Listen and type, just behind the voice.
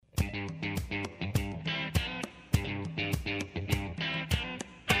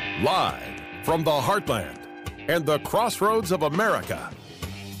Live from the heartland and the crossroads of America,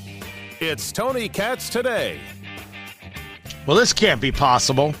 it's Tony Katz Today. Well, this can't be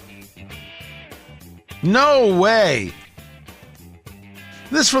possible. No way.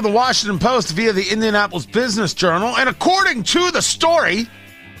 This for the Washington Post via the Indianapolis Business Journal. And according to the story,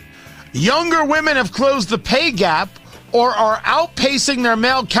 younger women have closed the pay gap or are outpacing their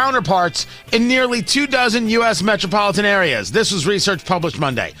male counterparts in nearly 24 U.S. metropolitan areas. This was research published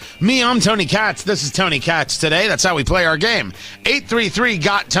Monday. I'm Tony Katz. This is Tony Katz Today. That's how we play our game.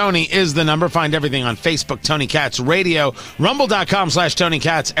 833-GOT-TONY is the number. Find everything on Facebook, Tony Katz Radio, rumble.com/Tony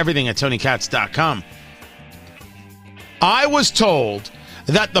Katz, everything at TonyKatz.com. I was told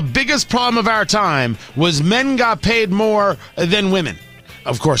that the biggest problem of our time was men got paid more than women.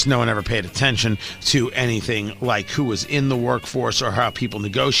 Of course, no one ever paid attention to anything like who was in the workforce or how people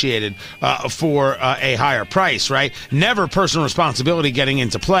negotiated for a higher price, right? Never personal responsibility getting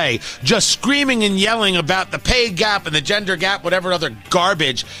into play. Just screaming and yelling about the pay gap and the gender gap, whatever other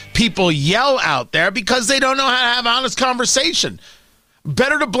garbage people yell out there because they don't know how to have honest conversation.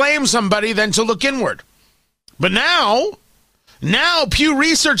 Better to blame somebody than to look inward. But now Pew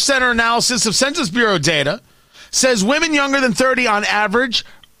Research Center analysis of Census Bureau data says women younger than 30 on average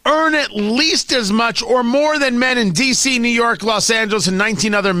earn at least as much or more than men in D.C., New York, Los Angeles, and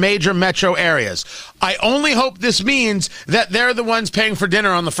 19 other major metro areas. I only hope this means that they're the ones paying for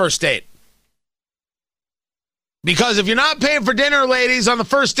dinner on the first date. Because if you're not paying for dinner, ladies, on the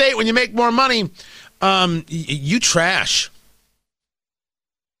first date when you make more money, you trash.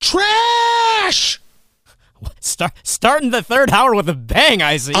 Trash! Starting the third hour with a bang,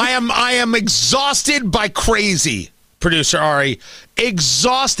 I see. I am exhausted by crazy, producer Ari.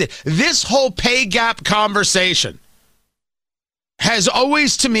 Exhausted. This whole pay gap conversation has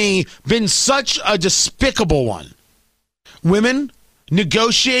always, to me, been such a despicable one. Women,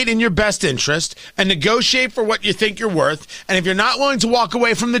 negotiate in your best interest and negotiate for what you think you're worth. And if you're not willing to walk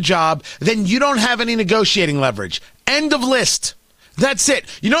away from the job, then you don't have any negotiating leverage. End of list. That's it.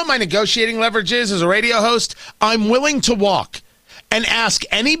 You know what my negotiating leverage is as a radio host? I'm willing to walk and ask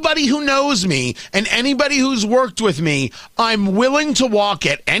anybody who knows me and anybody who's worked with me, I'm willing to walk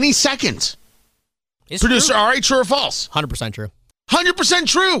at any second. It's Producer true. Ari, true or false? 100% true. 100%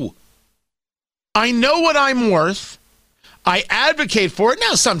 true. I know what I'm worth. I advocate for it.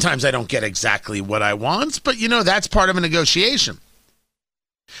 Now, sometimes I don't get exactly what I want, but, that's part of a negotiation.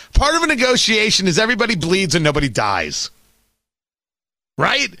 Part of a negotiation is everybody bleeds and nobody dies.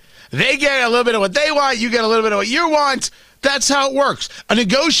 Right? They get a little bit of what they want, you get a little bit of what you want. That's how it works. A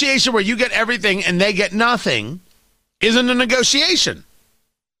negotiation where you get everything and they get nothing isn't a negotiation.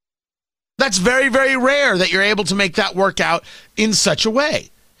 That's very, very rare that you're able to make that work out in such a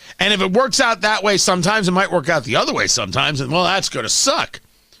way. And if it works out that way sometimes, it might work out the other way sometimes, and well, that's going to suck.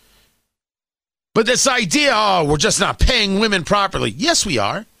 But this idea, we're just not paying women properly. Yes, we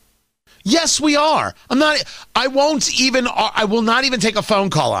are. Yes, we are. I will not even take a phone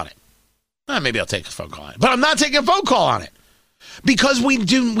call on it. Maybe I'll take a phone call on it, but I'm not taking a phone call on it because we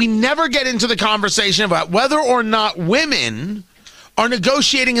never get into the conversation about whether or not women are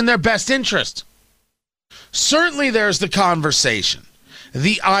negotiating in their best interest. Certainly there's the conversation,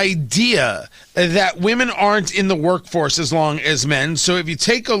 the idea that women aren't in the workforce as long as men. So if you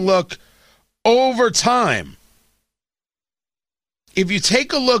take a look over time,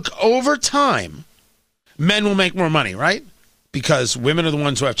 men will make more money, right? Because women are the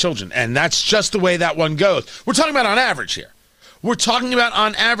ones who have children. And that's just the way that one goes. We're talking about on average here.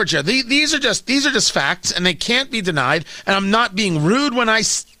 These are just facts, and they can't be denied. And I'm not being rude when I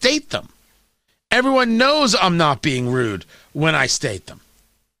state them. Everyone knows I'm not being rude when I state them.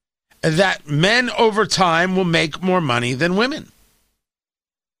 That men over time will make more money than women.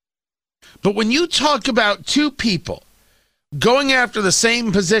 But when you talk about two people going after the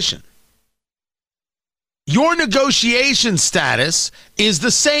same position, your negotiation status is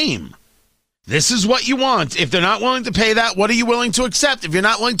the same. This is what you want. If they're not willing to pay that, what are you willing to accept? If you're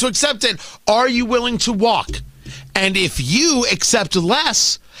not willing to accept it, are you willing to walk? And if you accept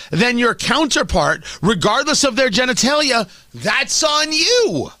less than your counterpart, regardless of their genitalia, that's on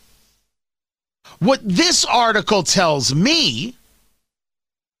you. What this article tells me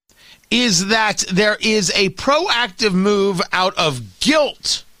is that there is a proactive move out of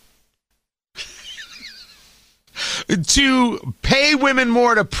guilt to pay women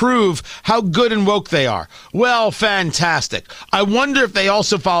more to prove how good and woke they are. Well, fantastic. I wonder if they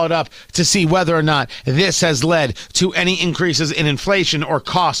also followed up to see whether or not this has led to any increases in inflation or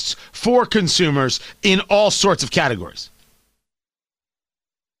costs for consumers in all sorts of categories.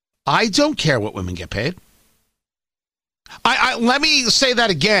 I don't care what women get paid. Let me say that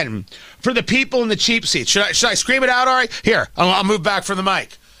again for the people in the cheap seats. Should I scream it out, Ari? Here, I'll move back from the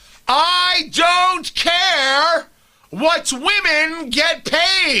mic. I don't care what women get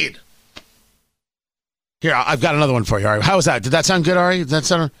paid. Here, I've got another one for you, Ari. How was that? Did that sound good, Ari? Did that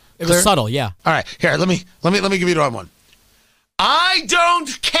sound clear? It was subtle, yeah. All right, here, let me give you one. I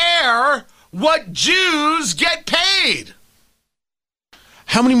don't care what Jews get paid.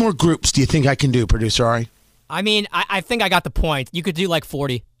 How many more groups do you think I can do, producer Ari? I mean, I think I got the point. You could do like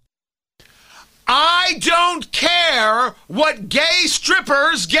 40. I don't care what gay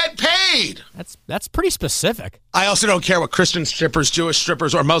strippers get paid. That's pretty specific. I also don't care what Christian strippers, Jewish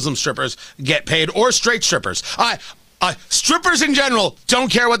strippers, or Muslim strippers get paid, or straight strippers. Strippers in general don't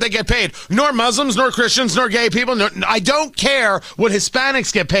care what they get paid, nor Muslims, nor Christians, nor gay people. I don't care what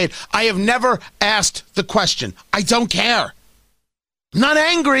Hispanics get paid. I have never asked the question. I don't care. I'm not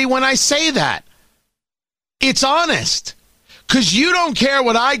angry when I say that. It's honest. Because you don't care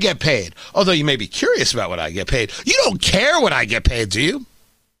what I get paid. Although you may be curious about what I get paid. You don't care what I get paid, do you?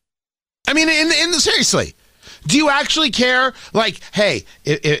 I mean, seriously. Do you actually care? Like, hey,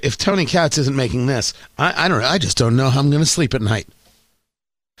 if Tony Katz isn't making this, I don't know. I just don't know how I'm going to sleep at night.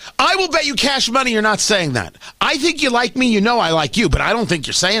 I will bet you cash money you're not saying that. I think you like me. You know I like you. But I don't think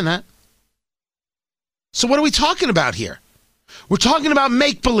you're saying that. So what are we talking about here? We're talking about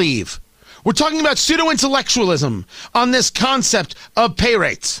make-believe. We're talking about pseudo-intellectualism on this concept of pay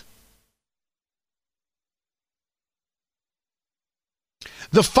rates.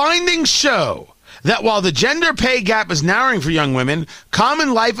 The findings show that while the gender pay gap is narrowing for young women,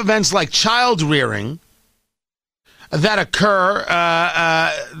 common life events like child rearing that occur,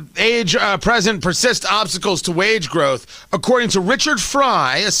 present persist obstacles to wage growth, according to Richard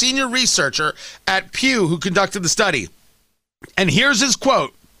Fry, a senior researcher at Pew who conducted the study. And here's his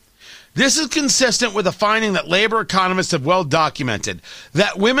quote. This is consistent with the finding that labor economists have well documented,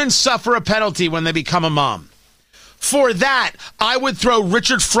 that women suffer a penalty when they become a mom. For that, I would throw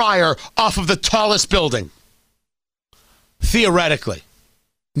Richard Fryer off of the tallest building. Theoretically.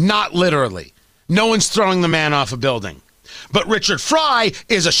 Not literally. No one's throwing the man off a building. But Richard Fry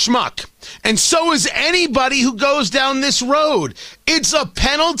is a schmuck. And so is anybody who goes down this road. It's a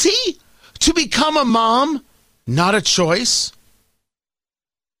penalty to become a mom, not a choice.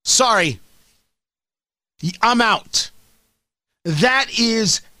 Sorry, I'm out. That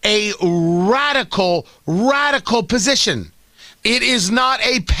is a radical position. It is not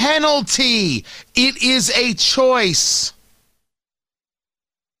a penalty. It is a choice.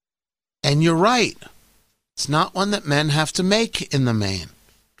 And you're right. It's not one that men have to make in the main.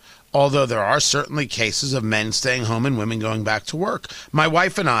 Although there are certainly cases of men staying home and women going back to work. My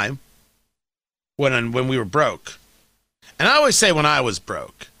wife and I, when we were broke, and I always say when I was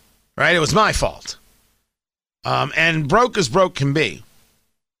broke, right? It was my fault. And broke as broke can be.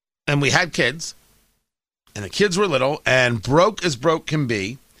 And we had kids. And the kids were little. And broke as broke can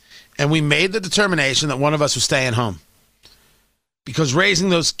be. And we made the determination that one of us was staying home. Because raising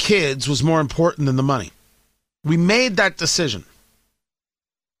those kids was more important than the money. We made that decision.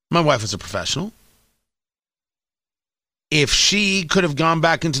 My wife was a professional. If she could have gone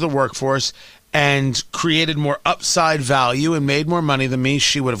back into the workforce and created more upside value and made more money than me,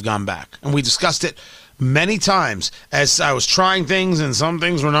 she would have gone back. And we discussed it many times as I was trying things and some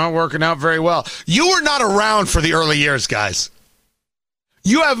things were not working out very well. You were not around for the early years, guys.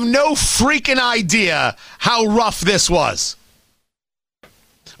 You have no freaking idea how rough this was.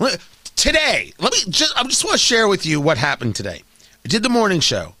 Today, I just want to share with you what happened today. I did the morning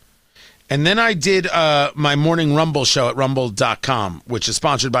show. And then I did my morning Rumble show at rumble.com, which is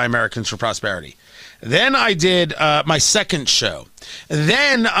sponsored by Americans for Prosperity. Then I did my second show.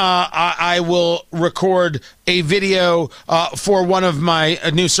 Then I will record a video for one of my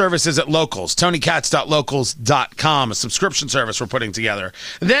new services at Locals, TonyKatz.locals.com, a subscription service we're putting together.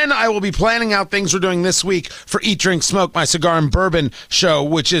 Then I will be planning out things we're doing this week for Eat, Drink, Smoke, my cigar and bourbon show,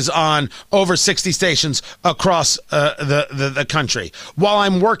 which is on over 60 stations across the country, while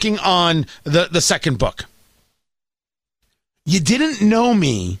I'm working on the second book. You didn't know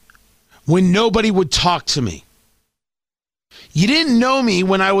me when nobody would talk to me. You didn't know me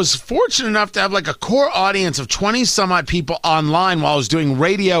when I was fortunate enough to have like a core audience of 20 some odd people online while I was doing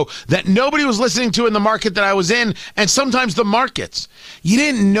radio that nobody was listening to in the market that I was in, and sometimes the markets. You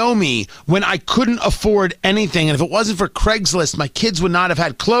didn't know me when I couldn't afford anything, and if it wasn't for Craigslist, my kids would not have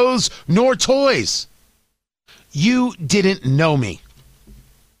had clothes nor toys. You didn't know me.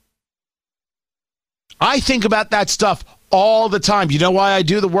 I think about that stuff all the time. You know why I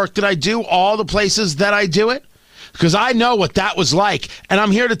do the work that I do, all the places that I do it? Because I know what that was like, and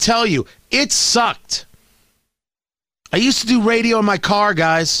I'm here to tell you, it sucked. I used to do radio in my car,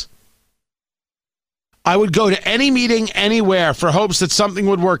 guys. I would go to any meeting anywhere for hopes that something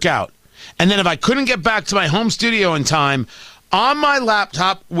would work out. And then if I couldn't get back to my home studio in time, on my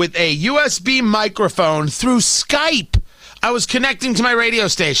laptop with a USB microphone through Skype, I was connecting to my radio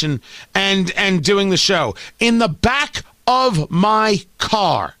station and doing the show in the back of my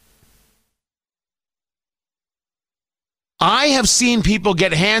car. I have seen people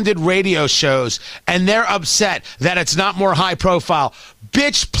get handed radio shows and they're upset that it's not more high profile.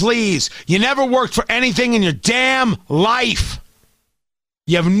 Bitch, please. You never worked for anything in your damn life.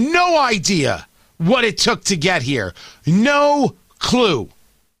 You have no idea what it took to get here. No clue.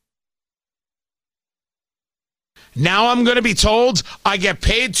 Now I'm going to be told I get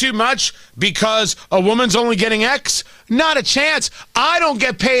paid too much because a woman's only getting X? Not a chance. I don't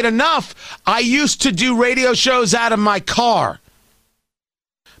get paid enough. I used to do radio shows out of my car.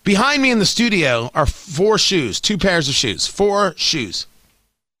 Behind me in the studio are 4 shoes, 2 pairs of shoes, 4 shoes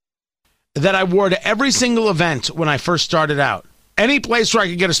that I wore to every single event when I first started out. Any place where I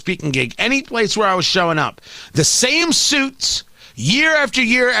could get a speaking gig, any place where I was showing up. The same suits, year after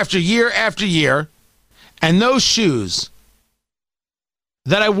year after year after year. And those shoes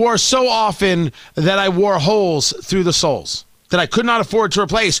that I wore so often that I wore holes through the soles that I could not afford to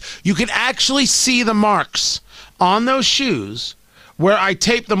replace. You can actually see the marks on those shoes where I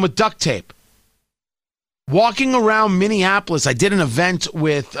taped them with duct tape. Walking around Minneapolis, I did an event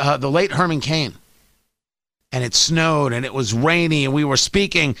with the late Herman Cain. And it snowed and it was rainy and we were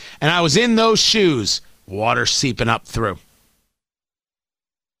speaking and I was in those shoes, water seeping up through.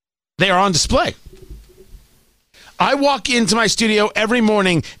 They are on display. I walk into my studio every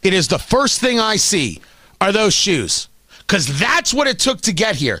morning. It is the first thing I see are those shoes. Because that's what it took to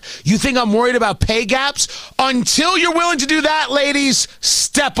get here. You think I'm worried about pay gaps? Until you're willing to do that, ladies,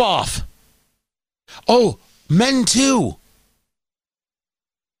 step off. Oh, men too.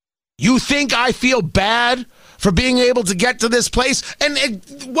 You think I feel bad for being able to get to this place? And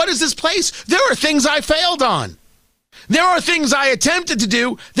what is this place? There are things I failed on. There are things I attempted to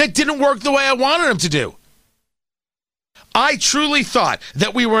do that didn't work the way I wanted them to do. I truly thought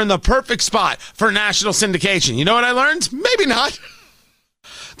that we were in the perfect spot for national syndication. You know what I learned? Maybe not.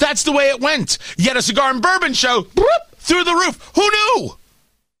 That's the way it went. Yet a cigar and bourbon show, through the roof. Who knew?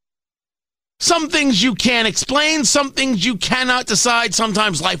 Some things you can't explain, some things you cannot decide.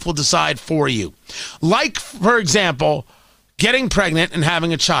 Sometimes life will decide for you. Like, for example, getting pregnant and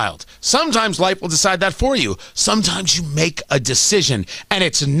having a child. Sometimes life will decide that for you. Sometimes you make a decision, and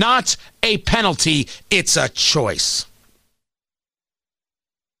it's not a penalty, it's a choice.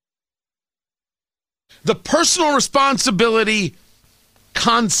 The personal responsibility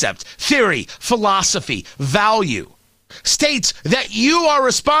concept, theory, philosophy, value states that you are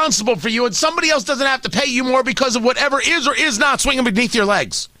responsible for you and somebody else doesn't have to pay you more because of whatever is or is not swinging beneath your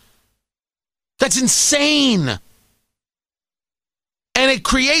legs. That's insane. And it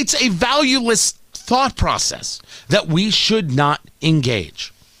creates a valueless thought process that we should not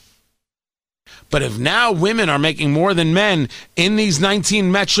engage. But if now women are making more than men in these 19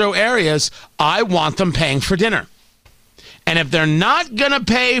 metro areas, I want them paying for dinner. And if they're not going to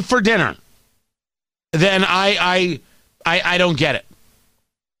pay for dinner, then I don't get it.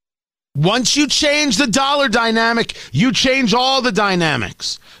 Once you change the dollar dynamic, you change all the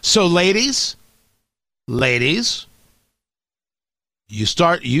dynamics. So ladies, you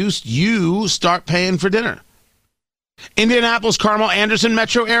start paying for dinner. Indianapolis, Carmel, Anderson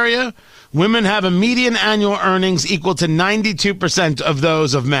metro area, women have a median annual earnings equal to 92% of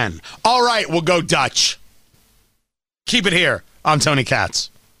those of men. All right, we'll go Dutch. Keep it here. I'm Tony Katz.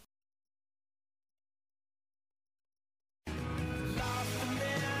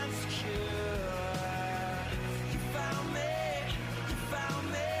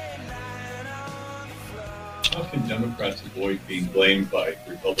 How can Democrats avoid being blamed by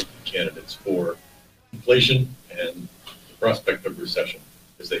Republican candidates for inflation and the prospect of recession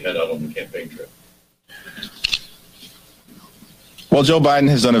as they head out on the campaign trail? Well, Joe Biden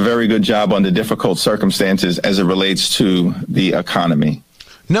has done a very good job under difficult circumstances as it relates to the economy.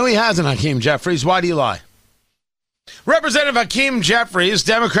 No, he hasn't, Hakeem Jeffries. Why do you lie? Representative Hakeem Jeffries,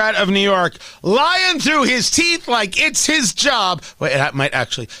 Democrat of New York, lying through his teeth like it's his job. Wait, that might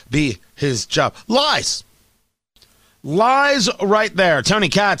actually be his job. Lies. Lies right there. Tony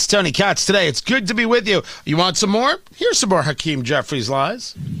Katz today. It's good to be with you. You want some more? Here's some more Hakeem Jeffries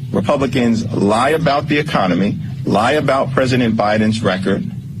lies. Republicans lie about the economy, lie about President Biden's record,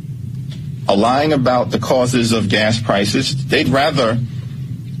 are lying about the causes of gas prices. They'd rather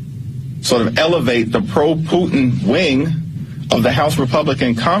sort of elevate the pro-Putin wing of the House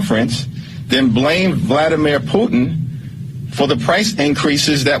Republican Conference than blame Vladimir Putin for the price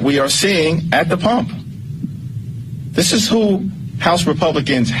increases that we are seeing at the pump. This is who House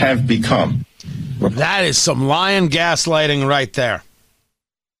Republicans have become. That is some lying gaslighting right there.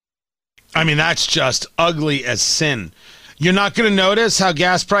 I mean, that's just ugly as sin. You're not going to notice how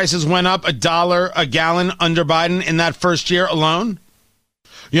gas prices went up $1 a gallon under Biden in that first year alone?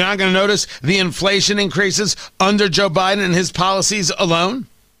 You're not going to notice the inflation increases under Joe Biden and his policies alone?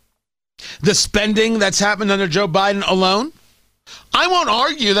 The spending that's happened under Joe Biden alone? I won't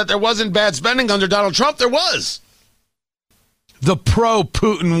argue that there wasn't bad spending under Donald Trump. There was. The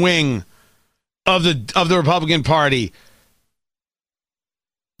pro-Putin wing of the Republican Party.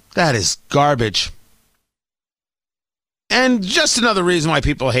 That is garbage. And just another reason why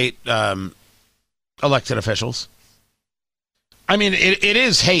people hate elected officials. I mean, it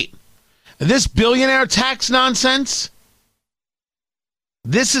is hate. This billionaire tax nonsense,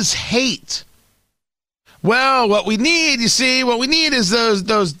 this is hate. Well, what we need, you see, is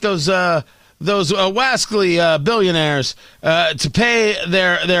those wascally billionaires to pay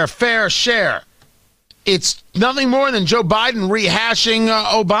their fair share. It's nothing more than Joe Biden rehashing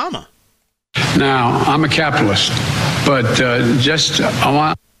Obama. Now, I'm a capitalist, but I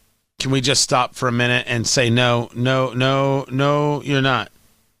want... Can we just stop for a minute and say no, you're not.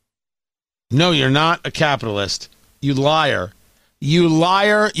 No, you're not a capitalist. You liar. You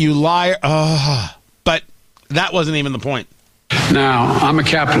liar. But that wasn't even the point. Now, I'm a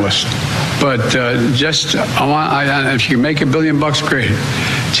capitalist, but if you make $1 billion, great.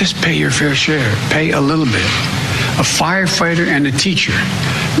 Just pay your fair share. Pay a little bit. A firefighter and a teacher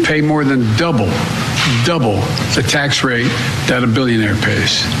pay more than double the tax rate that a billionaire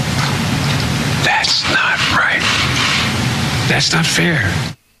pays. That's not right. That's not fair.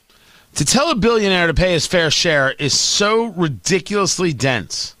 To tell a billionaire to pay his fair share is so ridiculously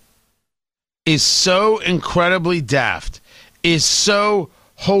dense, is so incredibly daft, is so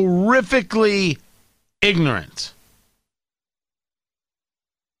horrifically ignorant.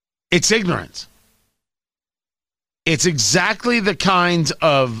 It's ignorant. It's exactly the kind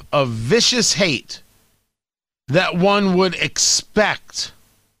of vicious hate that one would expect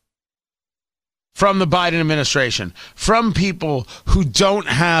from the Biden administration, from people who don't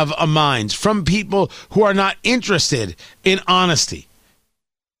have a mind, from people who are not interested in honesty,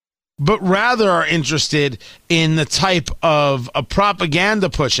 but rather are interested in the type of a propaganda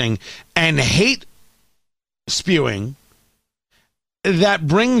pushing and hate spewing that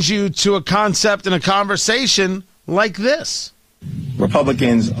brings you to a concept and a conversation like this.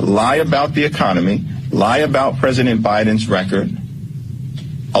 Republicans lie about the economy, lie about President Biden's record,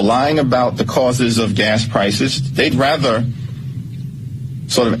 are lying about the causes of gas prices. They'd rather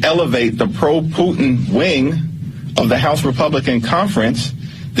sort of elevate the pro-Putin wing of the House Republican Conference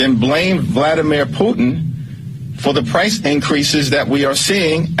than blame Vladimir Putin for the price increases that we are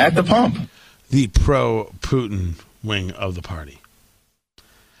seeing at the pump. The pro-Putin wing of the party.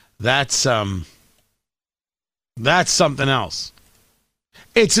 That's something else.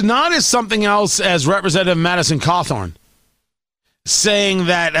 It's not as something else as Representative Madison Cawthorn saying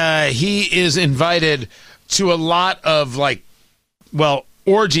that he is invited to a lot of,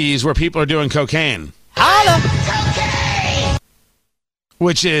 orgies where people are doing cocaine. Holla!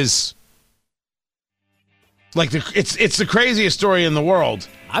 Which is, it's the craziest story in the world.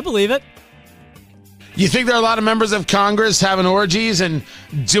 I believe it. You think there are a lot of members of Congress having orgies and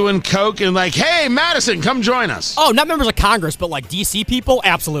doing coke and hey, Madison, come join us? Oh, not members of Congress, but D.C. people?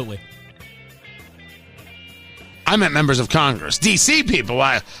 Absolutely. I meant members of Congress. D.C. people,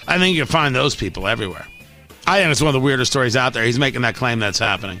 I think you can find those people everywhere. I think it's one of the weirdest stories out there. He's making that claim that's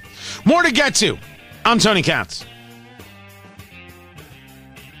happening. More to get to. I'm Tony Katz.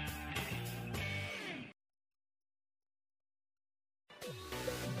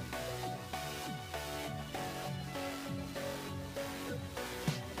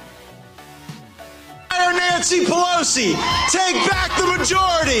 Nancy Pelosi, take back the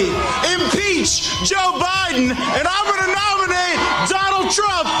majority, impeach Joe Biden, and I'm going to nominate Donald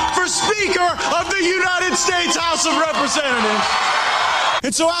Trump for Speaker of the United States House of Representatives.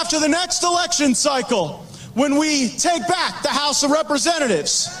 And so after the next election cycle, when we take back the House of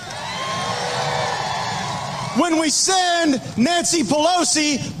Representatives, when we send Nancy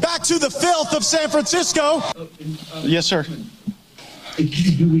Pelosi back to the filth of San Francisco. Yes, sir. If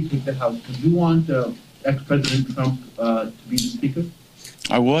you do retake the House, do you want ex-President Trump to be the Speaker?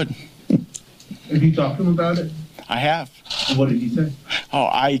 I would. Have you talked to him about it? I have. And what did he say? Oh,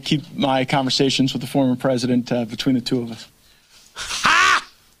 I keep my conversations with the former president between the two of us. Ha!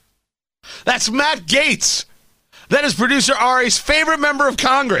 That's Matt Gaetz. That is producer Ari's favorite member of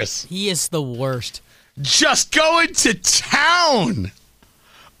Congress. He is the worst. just going to town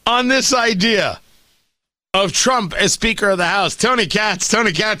on this idea of Trump as Speaker of the House. Tony Katz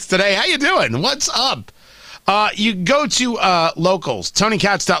today. How you doing? What's up? You go to Locals,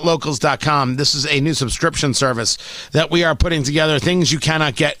 TonyKatz.locals.com. This is a new subscription service that we are putting together. Things you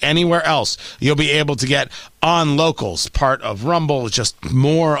cannot get anywhere else. You'll be able to get on Locals, part of Rumble, just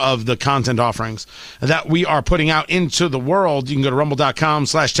more of the content offerings that we are putting out into the world. You can go to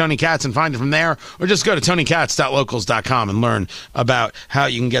rumble.com/TonyKatz and find it from there, or just go to TonyKatz.locals.com and learn about how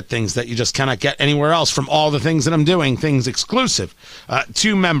you can get things that you just cannot get anywhere else from all the things that I'm doing, things exclusive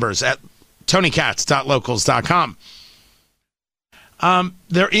to members at TonyKatz.locals.com.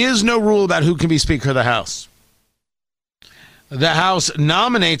 There is no rule about who can be Speaker of the House. The House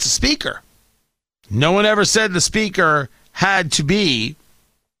nominates a Speaker. No one ever said the Speaker had to be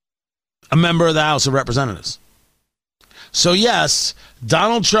a member of the House of Representatives. So yes,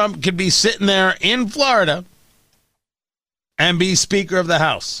 Donald Trump could be sitting there in Florida and be Speaker of the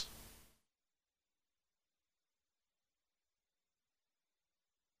House.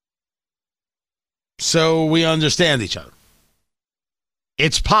 So we understand each other.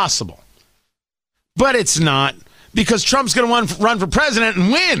 It's possible. But it's not, because Trump's going to run for president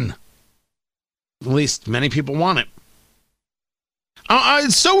and win. At least many people want it.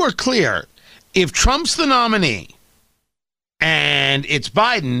 So we're clear. If Trump's the nominee and it's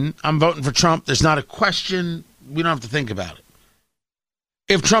Biden, I'm voting for Trump. There's not a question. We don't have to think about it.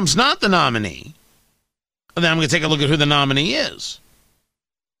 If Trump's not the nominee, then I'm going to take a look at who the nominee is.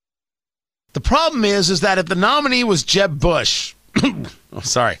 The problem is that if the nominee was Jeb Bush,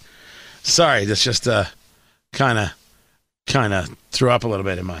 sorry, that's just kind of threw up a little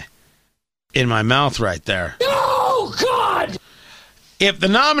bit in my mouth right there. Oh God! If the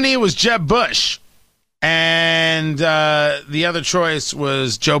nominee was Jeb Bush and the other choice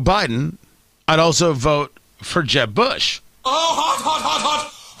was Joe Biden, I'd also vote for Jeb Bush. Oh,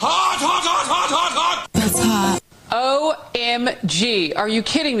 hot. That's hot. OMG. Are you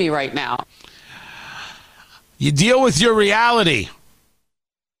kidding me right now? You deal with your reality.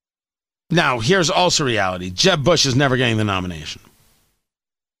 Now, here's also reality. Jeb Bush is never getting the nomination.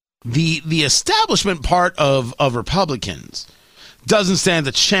 The establishment part of Republicans doesn't stand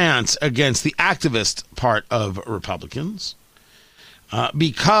a chance against the activist part of Republicans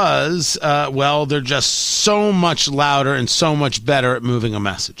because, they're just so much louder and so much better at moving a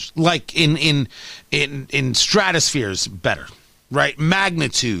message. Like in stratospheres better, right?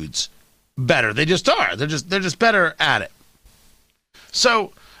 Magnitudes better. They just are. They're just better at it.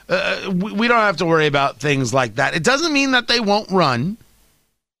 So we don't have to worry about things like that. It doesn't mean that they won't run.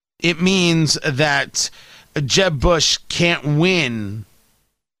 It means that Jeb Bush can't win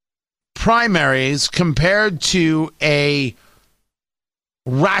primaries compared to a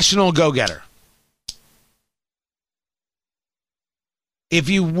rational go-getter. If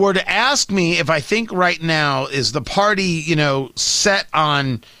you were to ask me if I think right now is the party, set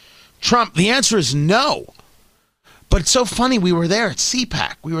on Trump, the answer is no. But it's so funny. We were there at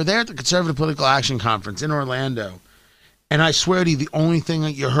CPAC. We were there at the Conservative Political Action Conference in Orlando. And I swear to you, the only thing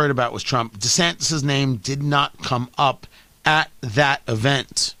that you heard about was Trump. DeSantis' name did not come up at that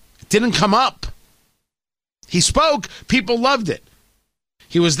event. It didn't come up. He spoke. People loved it.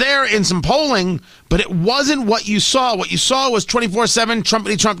 He was there in some polling, but it wasn't what you saw. What you saw was 24/7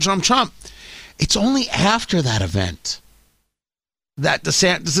 Trumpity Trump, Trump, Trump. It's only after that event that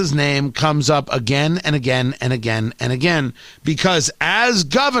DeSantis' name comes up again and again and again and again, because as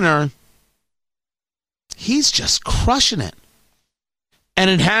governor, he's just crushing it. And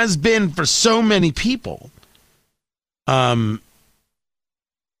it has been for so many people. They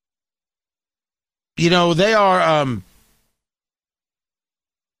are,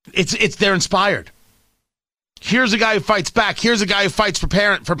 they're inspired. Here's a guy who fights back. Here's a guy who fights for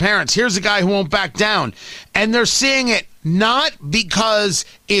parents. Here's a guy who won't back down. And they're seeing it not because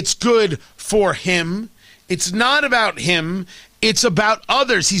it's good for him. It's not about him. It's about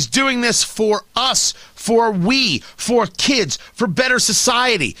others. He's doing this for us, for kids, for better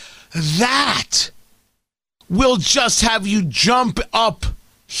society. That will just have you jump up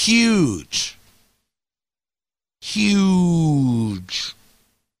huge. Huge.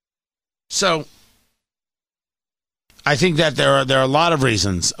 So I think that there are a lot of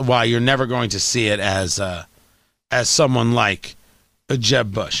reasons why you're never going to see it as someone like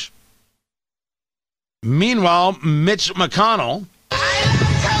Jeb Bush. Meanwhile, Mitch McConnell,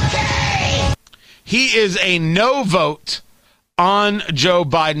 he is a no vote on Joe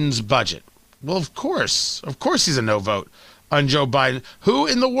Biden's budget. Well, of course he's a no vote on Joe Biden. Who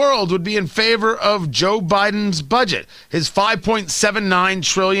in the world would be in favor of Joe Biden's budget? His $5.79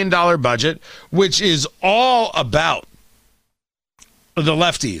 trillion budget, which is all about the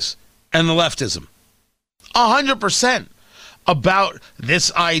lefties and the leftism. 100% about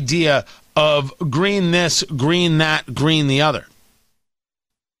this idea of green this, green that, green the other.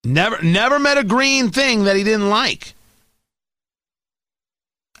 Never met a green thing that he didn't like.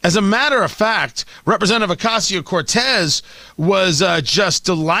 As a matter of fact, Representative Ocasio-Cortez was just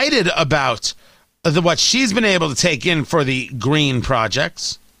delighted about what she's been able to take in for the green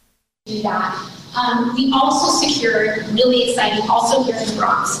projects. We also secured, really exciting, also here in the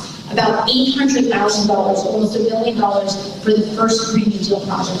Bronx, about $800,000, almost $1 million, for the first Green New Deal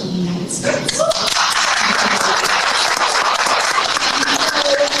project in the United States.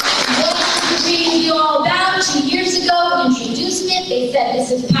 What was the Green New Deal all about? 2 years ago, we introduced it. They said this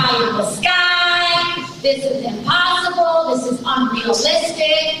is pie in the sky, this is impossible, this is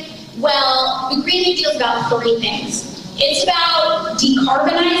unrealistic. Well, the Green New Deal is about three things. It's about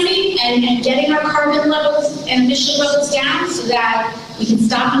decarbonizing and getting our carbon levels and emission levels down so that we can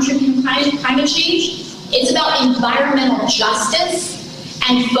stop contributing to climate change. It's about environmental justice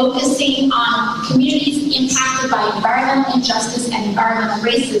and focusing on communities impacted by environmental injustice and environmental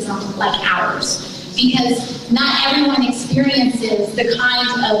racism like ours. Because not everyone experiences the kind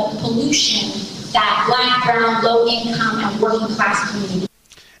of pollution that Black, brown, low income, and working class communities.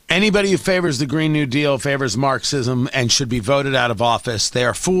 Anybody who favors the Green New Deal favors Marxism and should be voted out of office. They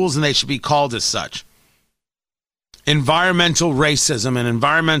are fools and they should be called as such. Environmental racism and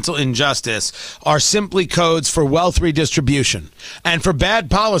environmental injustice are simply codes for wealth redistribution and for bad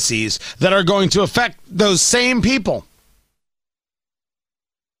policies that are going to affect those same people.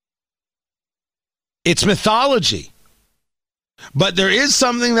 It's mythology. But there is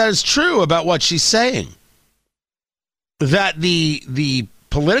something that is true about what she's saying. That the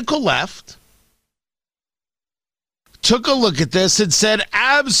political left took a look at this and said,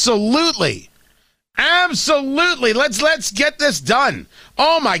 absolutely, let's get this done.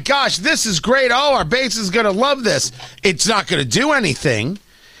 Oh my gosh, this is great. Oh, our base is going to love this. It's not going to do anything.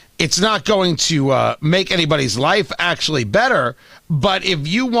 It's not going to make anybody's life actually better. But if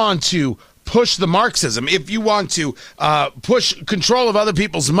you want to push the Marxism, if you want to push control of other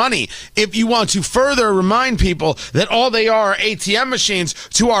people's money, if you want to further remind people that all they are ATM machines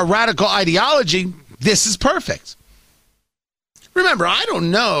to our radical ideology, this is perfect. Remember, I don't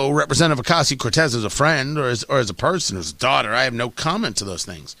know Representative Ocasio-Cortez as a friend or as a person, as a daughter. I have no comment to those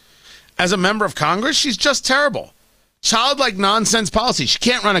things. As a member of Congress, she's just terrible. Childlike nonsense policy. She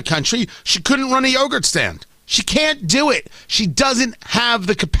can't run a country. She couldn't run a yogurt stand. She can't do it. She doesn't have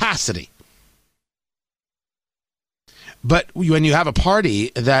the capacity. But when you have a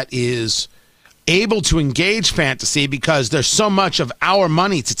party that is able to engage fantasy because there's so much of our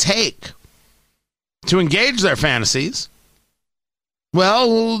money to take to engage their fantasies,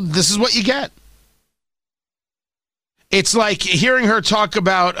 well, this is what you get. It's like hearing her talk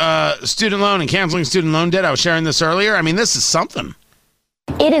about student loan and canceling student loan debt. I was sharing this earlier. I mean, this is something.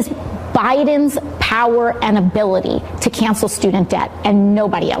 It is Biden's power and ability to cancel student debt and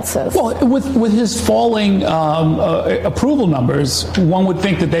nobody else's. Well, with his falling approval numbers, one would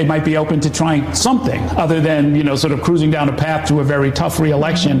think that they might be open to trying something other than, sort of cruising down a path to a very tough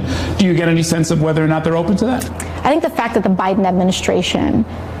re-election. Do you get any sense of whether or not they're open to that? I think the fact that the Biden administration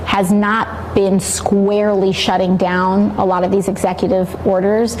has not been squarely shutting down a lot of these executive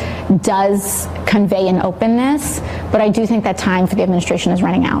orders does convey an openness, but I do think that time for the administration is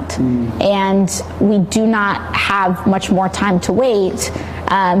running out. And we do not have much more time to wait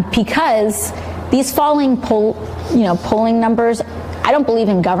because these falling polling numbers, I don't believe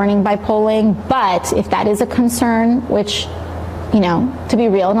in governing by polling, but if that is a concern, which, to be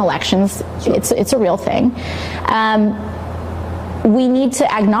real in elections, it's a real thing. We need to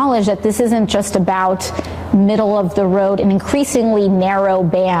acknowledge that this isn't just about middle of the road, an increasingly narrow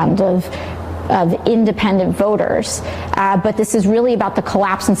band of independent voters, but this is really about the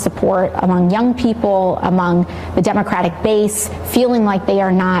collapse in support among young people, among the Democratic base, feeling like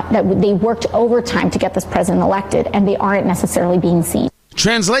that they worked overtime to get this president elected, and they aren't necessarily being seen.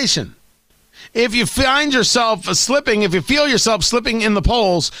 Translation. If you find yourself slipping, if you feel yourself slipping in the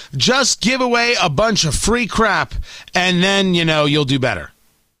polls, just give away a bunch of free crap, and then, you'll do better.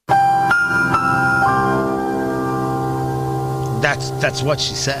 That's what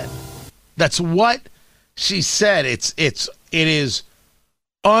she said. That's what she said. It is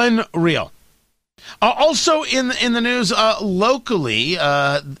unreal. Also in the news locally,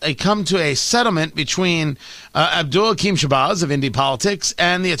 they come to a settlement between Abdul Hakim Shabazz of Indie Politics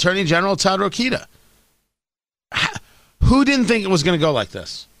and the Attorney General Todd Rokita. Who didn't think it was going to go like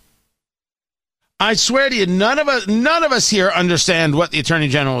this? I swear to you, none of us here understand what the Attorney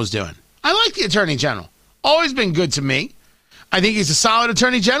General is doing. I like the Attorney General. Always been good to me. I think he's a solid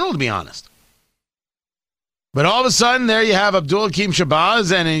Attorney General, to be honest. But all of a sudden, there you have Abdul Hakim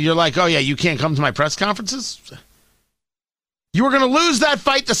Shabazz, and you're like, oh yeah, you can't come to my press conferences? You were going to lose that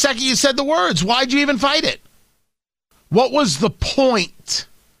fight the second you said the words. Why'd you even fight it? What was the point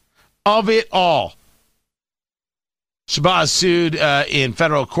of it all? Shabazz sued in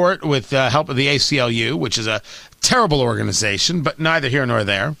federal court with help of the ACLU, which is a terrible organization, but neither here nor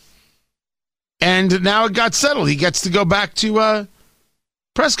there. And now it got settled. He gets to go back to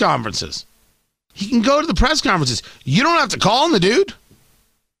press conferences. He can go to the press conferences. You don't have to call him, the dude.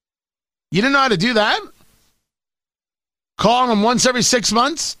 You didn't know how to do that? Calling him once every 6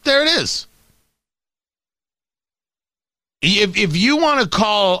 months? There it is. If you want to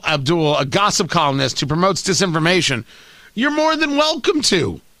call Abdul a gossip columnist who promotes disinformation, you're more than welcome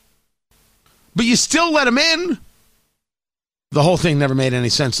to. But you still let him in. The whole thing never made any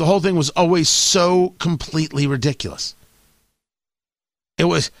sense. The whole thing was always so completely ridiculous. It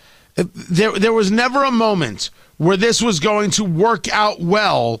was there was never a moment where this was going to work out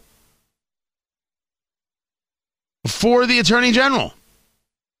well for the Attorney General.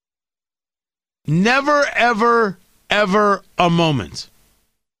 Never, ever a moment.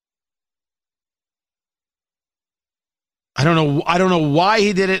 I don't know why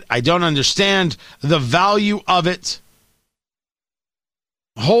he did it. I don't understand the value of it.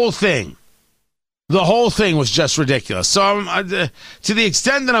 The whole thing was just ridiculous. So to the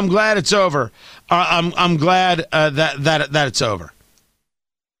extent that I'm glad it's over, I'm glad that it's over.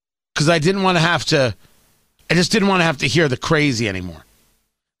 Because I just didn't want to have to hear the crazy anymore.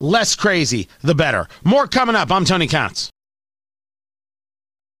 Less crazy, the better. More coming up. I'm Tony Katz.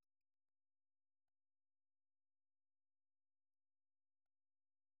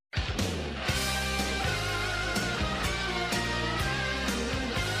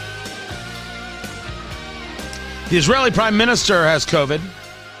 The Israeli Prime Minister has COVID.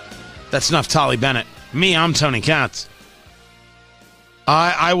 That's Naftali Bennett. Me, I'm Tony Katz.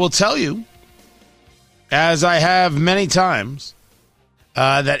 I will tell you, as I have many times,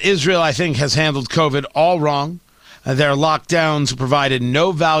 that Israel, I think, has handled COVID all wrong. Their lockdowns provided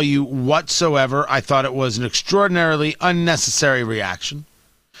no value whatsoever. I thought it was an extraordinarily unnecessary reaction.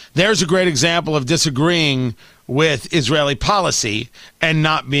 There's a great example of disagreeing with Israeli policy and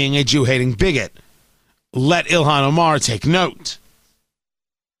not being a Jew-hating bigot. Let Ilhan Omar take note.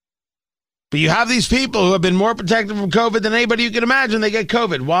 But you have these people who have been more protected from COVID than anybody you can imagine. They get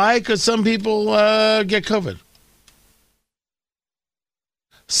COVID. Why? Because some people get COVID.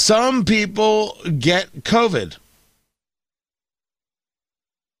 Some people get COVID.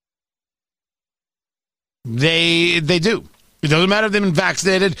 They do. It doesn't matter if they've been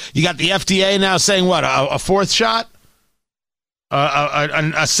vaccinated. You got the FDA now saying what? A fourth shot?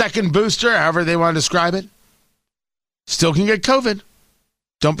 A second booster, however they want to describe it. Still can get COVID.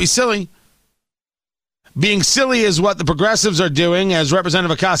 Don't be silly. Being silly is what the progressives are doing, as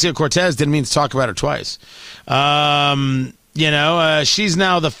Representative Ocasio-Cortez didn't mean to talk about her twice. She's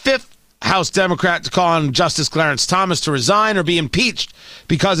now the fifth House Democrat to call on Justice Clarence Thomas to resign or be impeached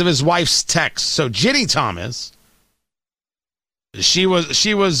because of his wife's text. So Ginny Thomas, she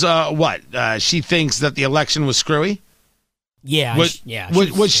was what? She thinks that the election was screwy? Yeah.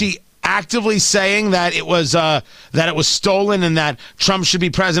 Was she actively saying that it was stolen and that Trump should be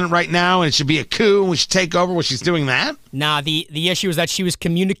president right now and it should be a coup and we should take over? Was she doing that? Nah, the issue is that she was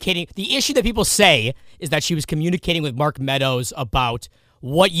communicating. The issue that people say is that she was communicating with Mark Meadows about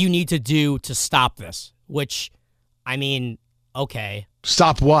what you need to do to stop this, which, I mean, okay.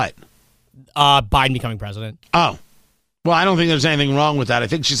 Stop what? Biden becoming president. Oh. Well, I don't think there's anything wrong with that. I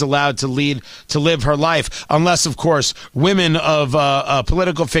think she's allowed to live her life, unless, of course, women of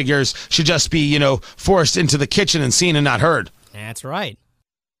political figures should just be, forced into the kitchen and seen and not heard. That's right.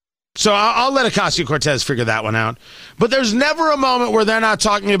 So I'll let Ocasio-Cortez figure that one out. But there's never a moment where they're not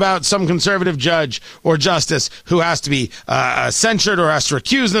talking about some conservative judge or justice who has to be censured or has to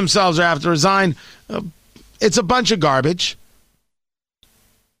recuse themselves or have to resign. It's a bunch of garbage.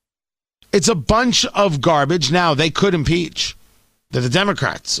 It's a bunch of garbage. Now, they could impeach. They're the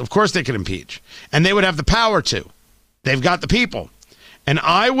Democrats. Of course they could impeach. And they would have the power to. They've got the people. And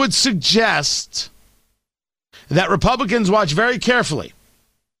I would suggest that Republicans watch very carefully.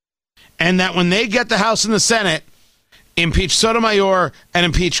 And that when they get the House and the Senate, impeach Sotomayor and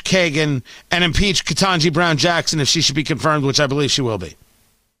impeach Kagan and impeach Ketanji Brown Jackson if she should be confirmed, which I believe she will be.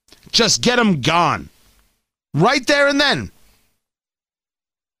 Just get them gone. Right there and then.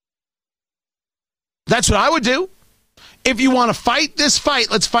 That's what I would do. If you want to fight this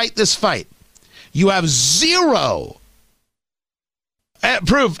fight, let's fight this fight. You have zero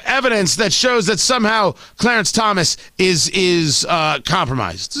proof, evidence that shows that somehow Clarence Thomas is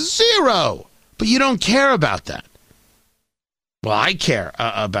compromised. Zero. But you don't care about that. Well, I care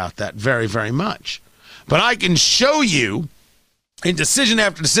about that very, very much. But I can show you in decision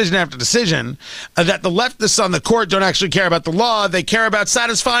after decision after decision that the leftists on the court don't actually care about the law. They care about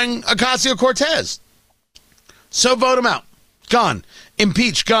satisfying Ocasio-Cortez. So vote him out. Gone.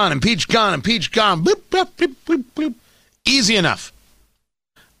 Impeach, gone. Impeach, gone. Impeach, gone. Bloop, bloop, bloop, bloop, bloop. Easy enough.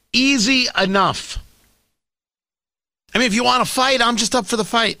 Easy enough. I mean, if you want to fight, I'm just up for the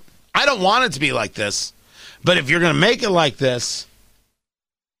fight. I don't want it to be like this. But if you're going to make it like this,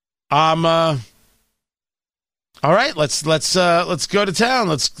 all right, let's go to town.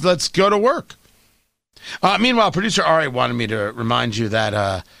 Let's go to work. Meanwhile, producer Ari wanted me to remind you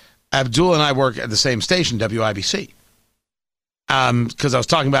that Abdul and I work at the same station, WIBC. Because I was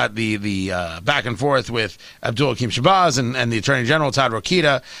talking about the back and forth with Abdul Hakim Shabazz and the Attorney General, Todd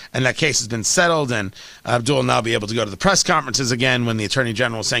Rokita, and that case has been settled, and Abdul will now be able to go to the press conferences again when the Attorney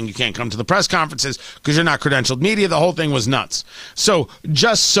General is saying you can't come to the press conferences because you're not credentialed media. The whole thing was nuts. So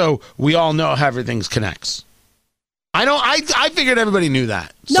just so we all know how everything connects. I figured everybody knew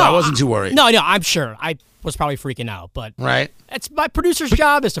that, so I wasn't too worried. No, I'm sure. I was probably freaking out, but right. It's my producer's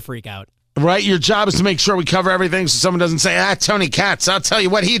job is to freak out. Right, your job is to make sure we cover everything so someone doesn't say, Tony Katz, I'll tell you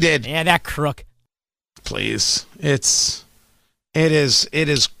what he did. Yeah, that crook. Please. It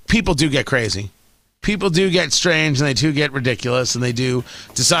is, people do get crazy. People do get strange, and they do get ridiculous, and they do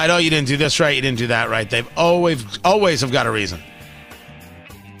decide, you didn't do this right, you didn't do that right. They've always have got a reason.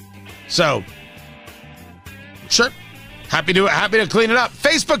 So, sure, happy to clean it up.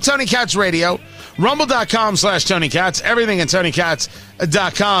 Facebook, Tony Katz Radio. Rumble.com/Tony Katz. Everything at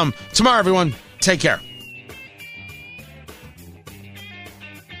TonyKatz.com. Tomorrow, everyone. Take care.